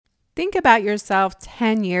think about yourself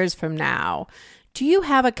 10 years from now, do you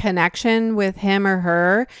have a connection with him or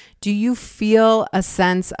her? Do you feel a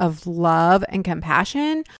sense of love and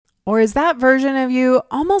compassion? Or is that version of you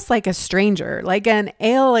almost like a stranger, like an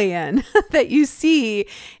alien that you see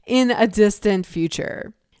in a distant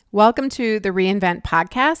future? Welcome to the Reinvent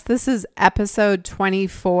Podcast. This is episode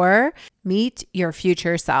 24, Meet Your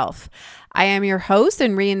Future Self. I am your host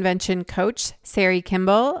and reinvention coach, Sari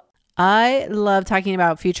Kimball. I love talking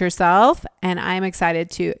about future self, and I'm excited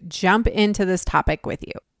to jump into this topic with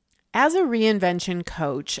you. As a reinvention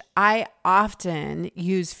coach, I often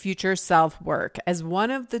use future self work as one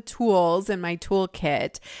of the tools in my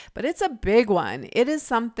toolkit, but it's a big one. It is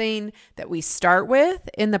something that we start with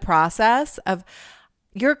in the process of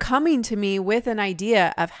you're coming to me with an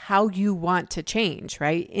idea of how you want to change,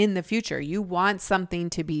 right? In the future, you want something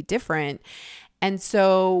to be different. And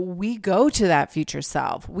so we go to that future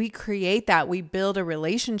self. We create that. We build a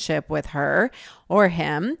relationship with her or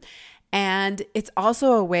him. And it's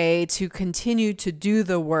also a way to continue to do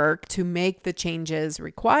the work to make the changes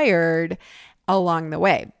required along the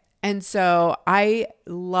way. And so I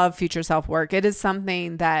love future self work. It is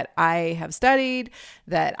something that I have studied,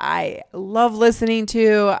 that I love listening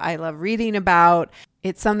to, I love reading about.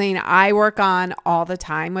 It's something I work on all the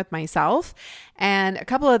time with myself. And a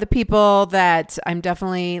couple of the people that I'm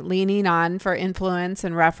definitely leaning on for influence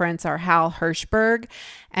and reference are Hal Hershberg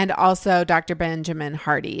and also Dr. Benjamin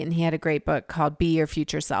Hardy. And he had a great book called Be Your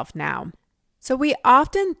Future Self Now. So we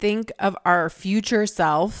often think of our future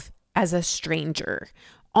self as a stranger,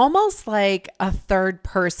 almost like a third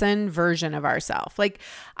person version of ourselves. Like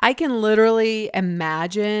I can literally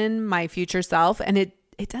imagine my future self and it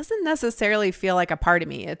doesn't necessarily feel like a part of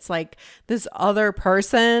me. It's like this other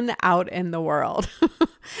person out in the world.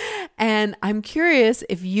 And I'm curious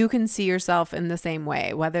if you can see yourself in the same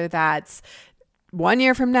way, whether that's 1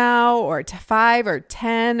 year from now or 5 or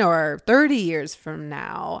 10 or 30 years from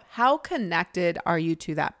now. How connected are you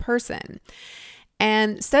to that person?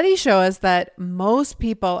 And studies show us that most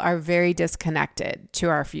people are very disconnected to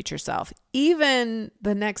our future self, even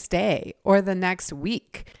the next day or the next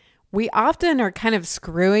week. We often are kind of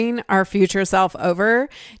screwing our future self over.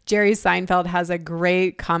 Jerry Seinfeld has a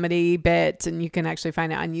great comedy bit, and you can actually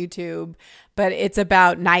find it on YouTube, but it's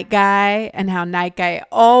about Night Guy and how Night Guy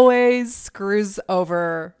always screws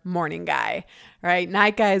over Morning Guy, right?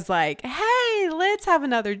 Night Guy's like, hey, let's have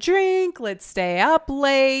another drink. Let's stay up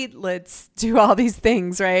late. Let's do all these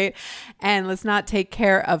things, right? And let's not take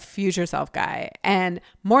care of future self guy. And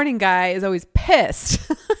Morning Guy is always pissed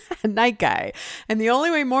at Night Guy. And the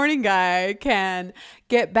only way Morning Guy can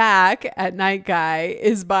get back at Night Guy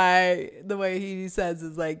is by the way he says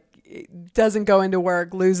is like, doesn't go into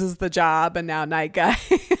work, loses the job, and now Night Guy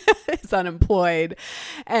is unemployed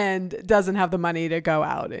and doesn't have the money to go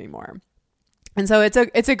out anymore. And so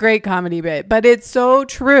it's a great comedy bit, but it's so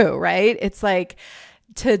true, right? It's like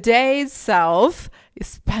today's self,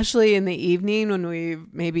 especially in the evening when we've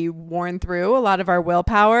maybe worn through a lot of our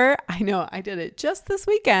willpower. I know I did it just this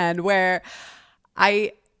weekend where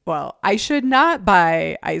I should not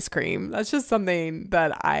buy ice cream. That's just something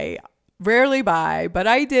that I rarely buy, but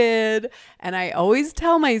I did. And I always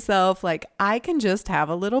tell myself, like, I can just have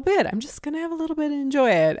a little bit. I'm just going to have a little bit and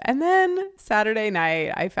enjoy it. And then Saturday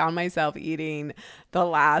night, I found myself eating the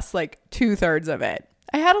last 2/3 of it.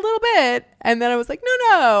 I had a little bit and then I was like,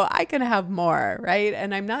 no, I can have more, right?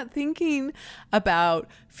 And I'm not thinking about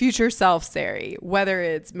future self Sari, whether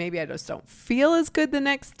it's maybe I just don't feel as good the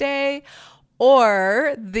next day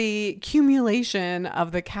or the accumulation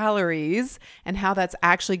of the calories and how that's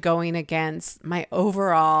actually going against my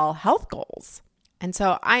overall health goals. And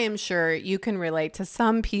so I am sure you can relate to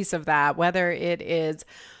some piece of that, whether it is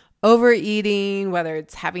overeating, whether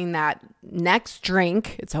it's having that next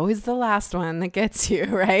drink. It's always the last one that gets you,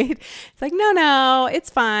 right? It's like, no,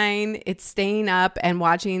 it's fine. It's staying up and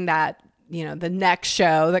watching that, the next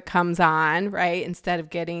show that comes on, right? Instead of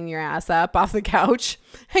getting your ass up off the couch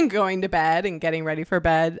and going to bed and getting ready for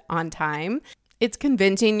bed on time. It's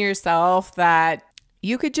convincing yourself that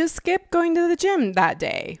you could just skip going to the gym that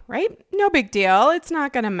day, right? No big deal. It's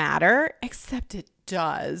not going to matter, except it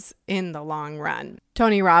does in the long run.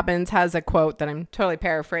 Tony Robbins has a quote that I'm totally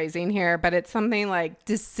paraphrasing here, but it's something like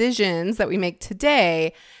decisions that we make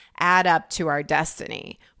today add up to our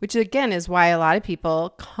destiny, which again is why a lot of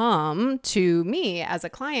people come to me as a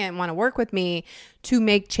client, want to work with me to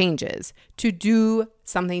make changes, to do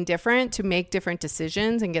something different, to make different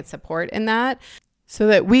decisions and get support in that so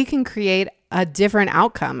that we can create a different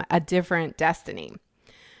outcome, a different destiny.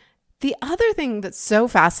 The other thing that's so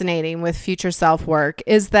fascinating with future self work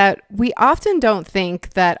is that we often don't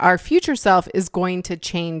think that our future self is going to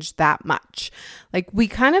change that much. Like we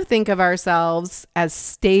kind of think of ourselves as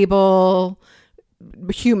stable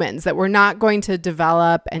humans, that we're not going to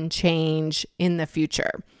develop and change in the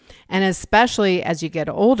future. And especially as you get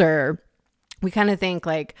older, we kind of think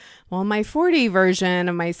like, well, my 40 version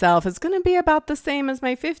of myself is going to be about the same as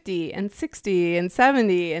my 50 and 60 and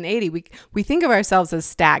 70 and 80. We think of ourselves as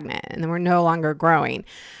stagnant and we're no longer growing.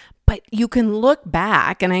 But you can look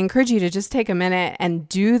back, and I encourage you to just take a minute and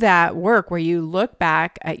do that work where you look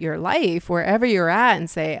back at your life, wherever you're at, and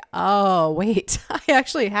say, oh, wait, I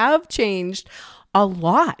actually have changed a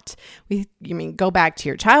lot. Go back to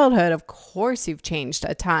your childhood. Of course, you've changed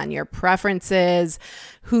a ton. Your preferences,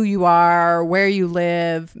 who you are, where you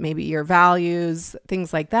live, maybe your values,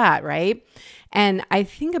 things like that, right? And I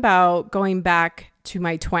think about going back to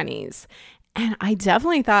my 20s, and I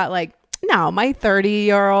definitely thought like, no, my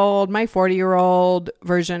 30-year-old, my 40-year-old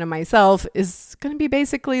version of myself is going to be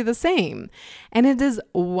basically the same. And it is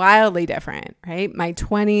wildly different, right? My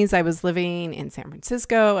 20s, I was living in San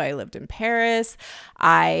Francisco. I lived in Paris.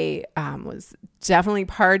 I was definitely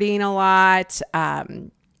partying a lot,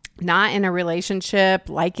 not in a relationship,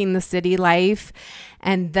 liking the city life.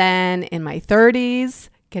 And then in my 30s,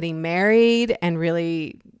 getting married and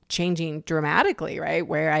really changing dramatically, right?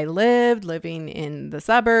 Where I lived, living in the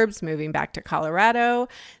suburbs, moving back to Colorado.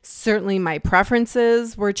 Certainly my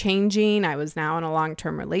preferences were changing. I was now in a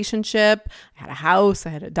long-term relationship. I had a house, I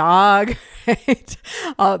had a dog, right?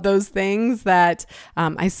 All those things that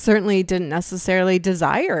I certainly didn't necessarily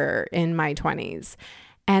desire in my 20s.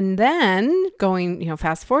 And then going,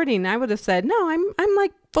 fast forwarding, I would have said, no, I'm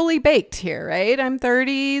like fully baked here, right? I'm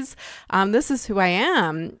 30s. This is who I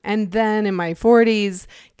am. And then in my 40s,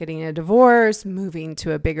 getting a divorce, moving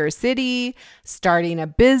to a bigger city, starting a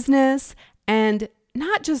business, and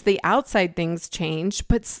not just the outside things changed,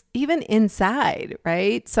 but even inside,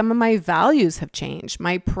 right? Some of my values have changed.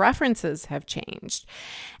 My preferences have changed.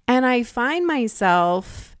 And I find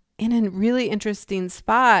myself in a really interesting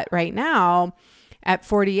spot right now at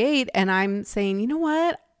 48, and I'm saying, you know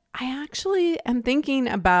what? I actually am thinking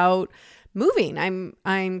about moving.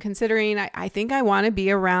 I'm considering, I think I want to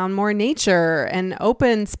be around more nature and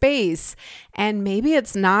open space. And maybe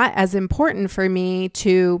it's not as important for me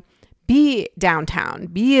to be downtown,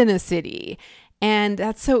 be in a city. And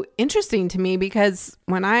that's so interesting to me because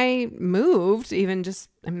when I moved,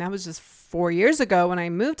 that was just 4 years ago, when I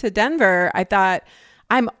moved to Denver, I thought,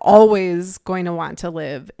 I'm always going to want to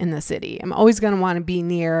live in the city. I'm always going to want to be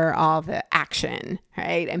near all the action,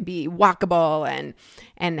 right? And be walkable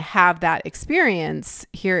and have that experience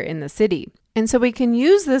here in the city. And so we can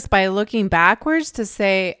use this by looking backwards to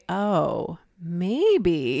say, oh,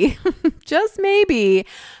 maybe, just maybe,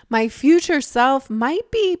 my future self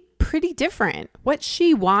might be pretty different. What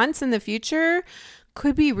she wants in the future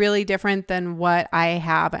could be really different than what I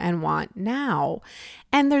have and want now.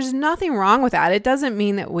 And there's nothing wrong with that. It doesn't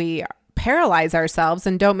mean that we paralyze ourselves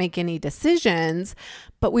and don't make any decisions,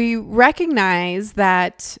 but we recognize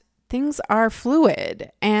that things are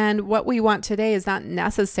fluid and what we want today is not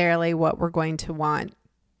necessarily what we're going to want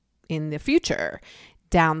in the future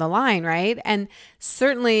down the line, right? And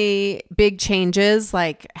certainly big changes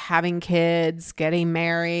like having kids, getting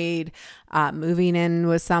married, moving in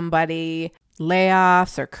with somebody,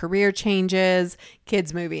 layoffs or career changes,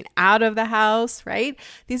 kids moving out of the house, right?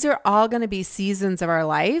 These are all going to be seasons of our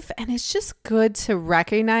life. And it's just good to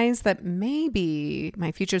recognize that maybe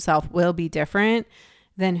my future self will be different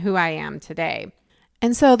than who I am today.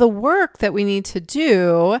 And so the work that we need to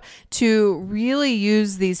do to really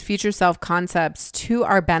use these future self concepts to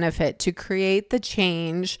our benefit, to create the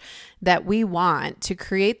change that we want, to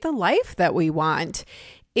create the life that we want,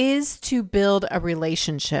 is to build a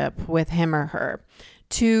relationship with him or her,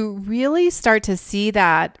 to really start to see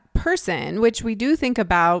that person, which we do think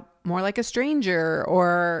about more like a stranger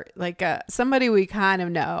or like somebody we kind of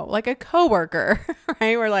know, like a coworker,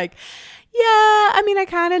 right? We're like, yeah, I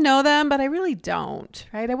kind of know them, but I really don't,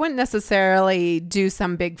 right? I wouldn't necessarily do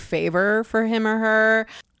some big favor for him or her.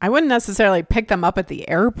 I wouldn't necessarily pick them up at the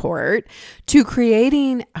airport. To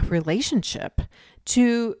creating a relationship,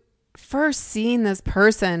 to first seeing this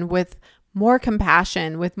person with more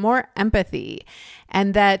compassion, with more empathy,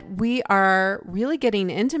 and that we are really getting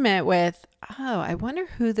intimate with, oh, I wonder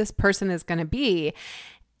who this person is going to be,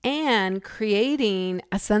 and creating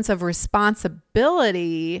a sense of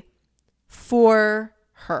responsibility for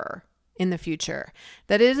her in the future.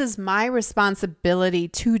 That it is my responsibility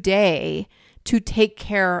today to take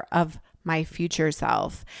care of my future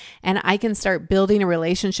self. And I can start building a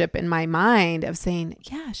relationship in my mind of saying,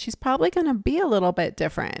 yeah, she's probably going to be a little bit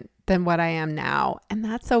different than what I am now. And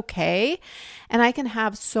that's okay. And I can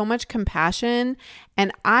have so much compassion.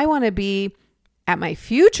 And I want to be at my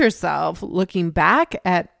future self looking back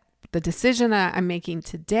at the decision that I'm making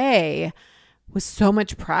today with so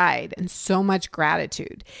much pride and so much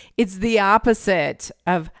gratitude. It's the opposite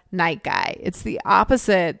of night guy. It's the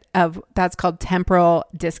opposite of that's called temporal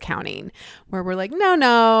discounting, where we're like,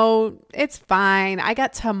 no, it's fine. I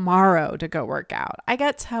got tomorrow to go work out. I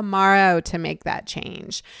got tomorrow to make that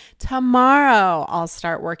change. Tomorrow I'll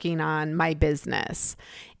start working on my business.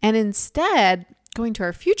 And instead, going to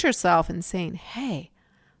our future self and saying, hey,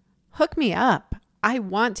 hook me up. I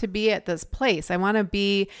want to be at this place. I want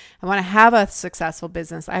to have a successful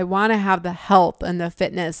business. I want to have the health and the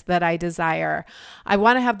fitness that I desire. I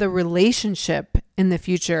want to have the relationship in the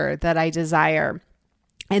future that I desire.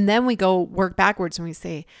 And then we go work backwards and we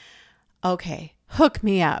say, okay, hook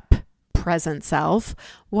me up, present self.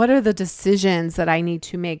 What are the decisions that I need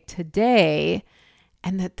to make today?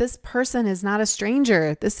 And that this person is not a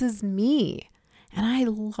stranger. This is me. And I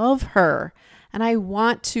love her. And I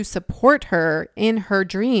want to support her in her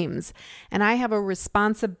dreams. And I have a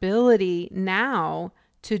responsibility now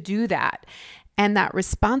to do that. And that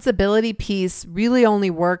responsibility piece really only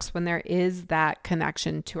works when there is that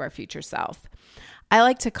connection to our future self. I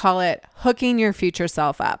like to call it hooking your future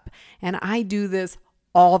self up. And I do this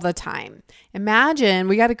all the time. Imagine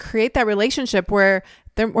we got to create that relationship where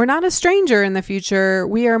we're not a stranger in the future.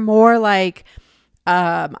 We are more like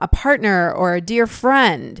a partner or a dear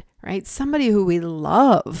friend, right? Somebody who we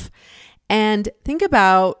love. And think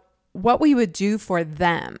about what we would do for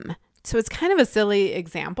them. So it's kind of a silly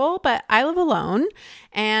example, but I live alone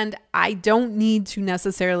and I don't need to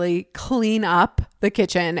necessarily clean up the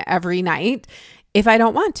kitchen every night if I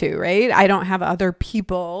don't want to, right? I don't have other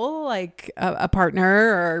people like a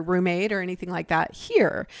partner or a roommate or anything like that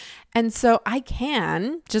here. And so I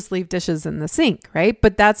can just leave dishes in the sink, right?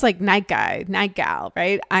 But that's like night guy, night gal,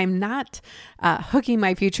 right? I'm not hooking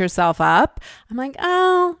my future self up. I'm like,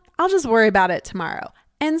 oh, I'll just worry about it tomorrow.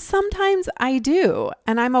 And sometimes I do,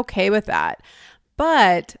 and I'm okay with that.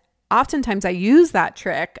 But oftentimes I use that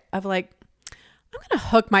trick of like, I'm going to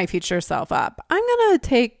hook my future self up. I'm going to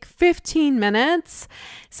take 15 minutes,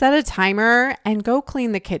 set a timer, and go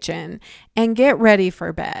clean the kitchen and get ready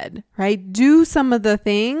for bed, right? Do some of the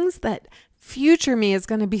things that future me is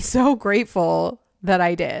going to be so grateful that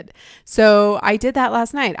I did. So I did that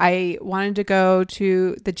last night. I wanted to go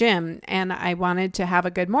to the gym and I wanted to have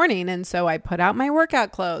a good morning. And so I put out my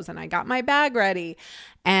workout clothes and I got my bag ready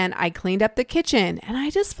and I cleaned up the kitchen and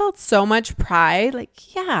I just felt so much pride.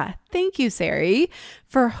 Like, yeah, thank you, Sari,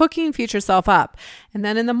 for hooking future self up. And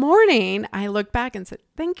then in the morning, I looked back and said,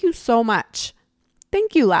 thank you so much.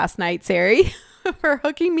 Thank you last night, Sari, for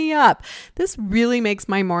hooking me up. This really makes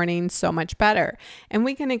my morning so much better. And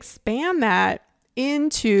we can expand that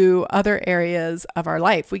into other areas of our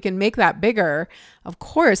life. We can make that bigger, of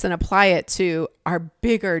course, and apply it to our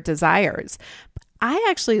bigger desires. I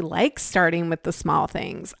actually like starting with the small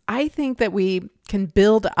things. I think that we can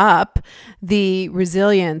build up the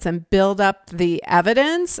resilience and build up the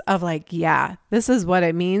evidence of like, yeah, this is what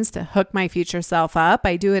it means to hook my future self up.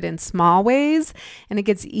 I do it in small ways and it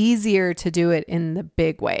gets easier to do it in the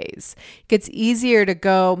big ways. It gets easier to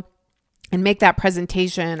go and make that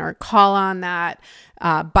presentation or call on that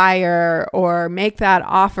buyer or make that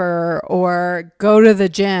offer or go to the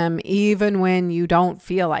gym even when you don't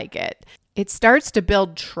feel like it. It starts to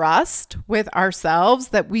build trust with ourselves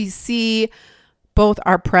that we see both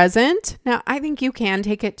our present. Now, I think you can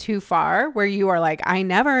take it too far where you are like, I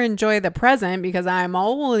never enjoy the present because I'm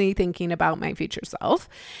only thinking about my future self.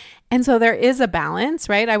 And so there is a balance,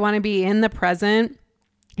 right? I want to be in the present,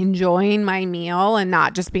 enjoying my meal and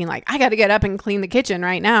not just being like, I got to get up and clean the kitchen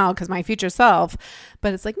right now because my future self.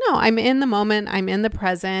 But it's like, no, I'm in the moment. I'm in the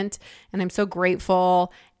present and I'm so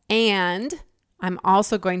grateful. And I'm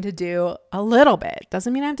also going to do a little bit.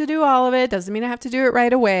 Doesn't mean I have to do all of it. Doesn't mean I have to do it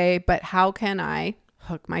right away. But how can I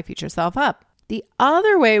hook my future self up? The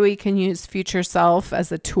other way we can use future self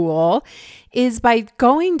as a tool is by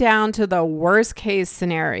going down to the worst case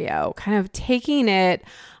scenario, kind of taking it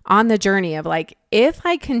on the journey of like, if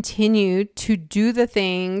I continue to do the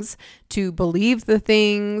things, to believe the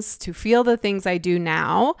things, to feel the things I do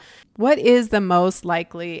now, what is the most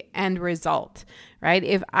likely end result, right?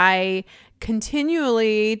 If I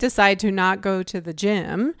continually decide to not go to the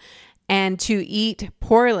gym and to eat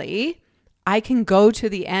poorly, I can go to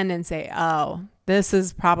the end and say, oh, this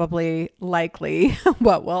is probably likely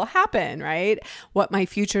what will happen, right? What my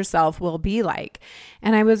future self will be like.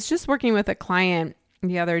 And I was just working with a client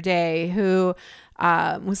the other day who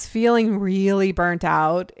was feeling really burnt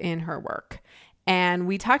out in her work. And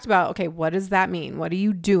we talked about, okay, what does that mean? What are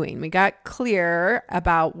you doing? We got clear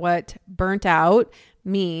about what burnt out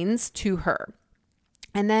means to her.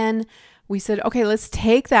 And then we said, okay, let's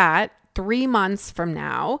take that 3 months from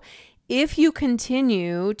now. If you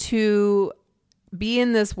continue to be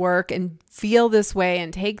in this work and feel this way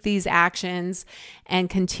and take these actions and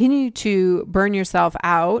continue to burn yourself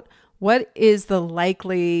out, what is the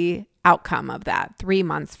likely outcome of that 3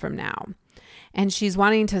 months from now? And she's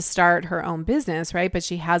wanting to start her own business, right? But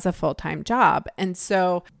she has a full-time job. And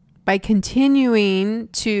so by continuing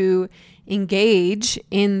to engage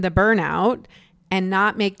in the burnout and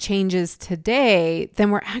not make changes today,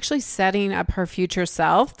 then we're actually setting up her future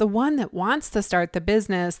self, the one that wants to start the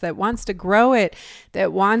business, that wants to grow it,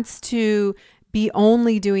 that wants to be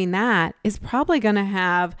only doing that, is probably going to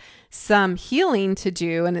have some healing to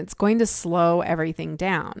do, and it's going to slow everything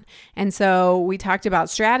down. And so we talked about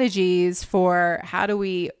strategies for how do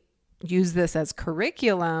we use this as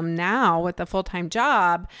curriculum now with a full-time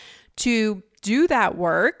job to do that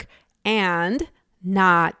work and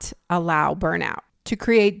not allow burnout, to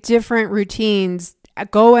create different routines,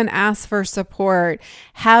 go and ask for support,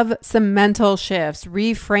 have some mental shifts,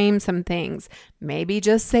 reframe some things, maybe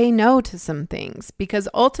just say no to some things, because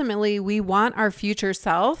ultimately we want our future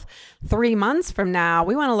self 3 months from now.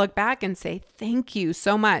 We want to look back and say, thank you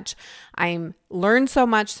so much. I'm learned so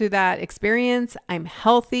much through that experience. I'm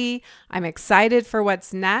healthy. I'm excited for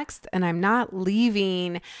what's next. And I'm not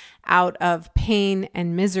leaving out of pain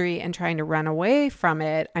and misery and trying to run away from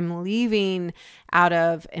it. I'm leaving out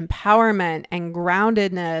of empowerment and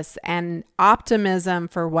groundedness and optimism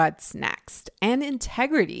for what's next, and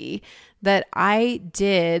integrity that I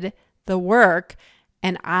did the work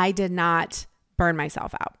and I did not burn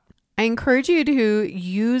myself out. I encourage you to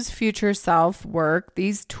use future self work,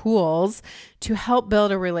 these tools, to help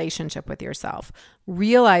build a relationship with yourself.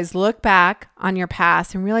 Look back on your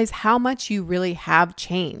past and realize how much you really have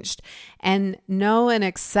changed, and know and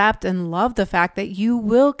accept and love the fact that you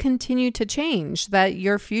will continue to change, that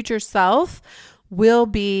your future self will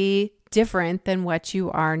be different than what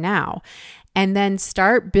you are now. And then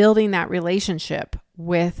start building that relationship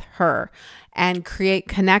with her and create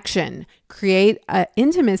connection, create an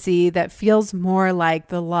intimacy that feels more like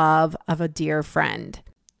the love of a dear friend.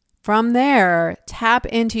 From there, tap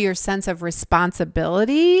into your sense of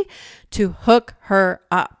responsibility to hook her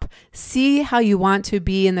up. See how you want to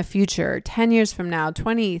be in the future, 10 years from now,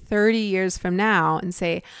 20, 30 years from now, and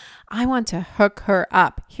say, I want to hook her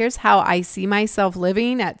up. Here's how I see myself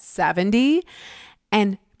living at 70.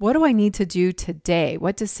 And what do I need to do today?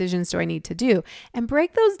 What decisions do I need to do? And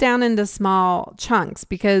break those down into small chunks,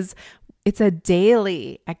 because it's a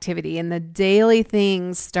daily activity, and the daily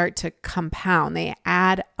things start to compound. They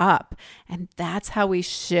add up. And that's how we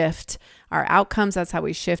shift our outcomes. That's how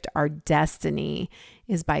we shift our destiny,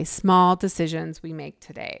 is by small decisions we make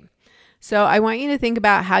today. So I want you to think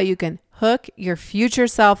about how you can hook your future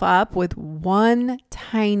self up with one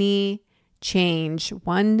tiny change,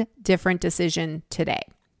 one different decision today.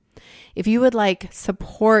 If you would like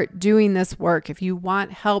support doing this work, if you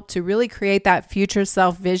want help to really create that future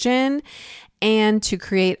self vision and to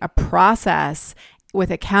create a process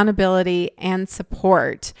with accountability and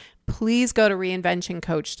support, please go to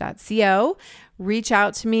reinventioncoach.co. Reach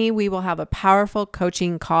out to me. We will have a powerful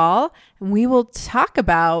coaching call, and we will talk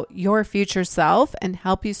about your future self and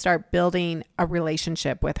help you start building a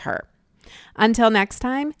relationship with her. Until next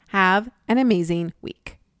time, have an amazing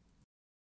week.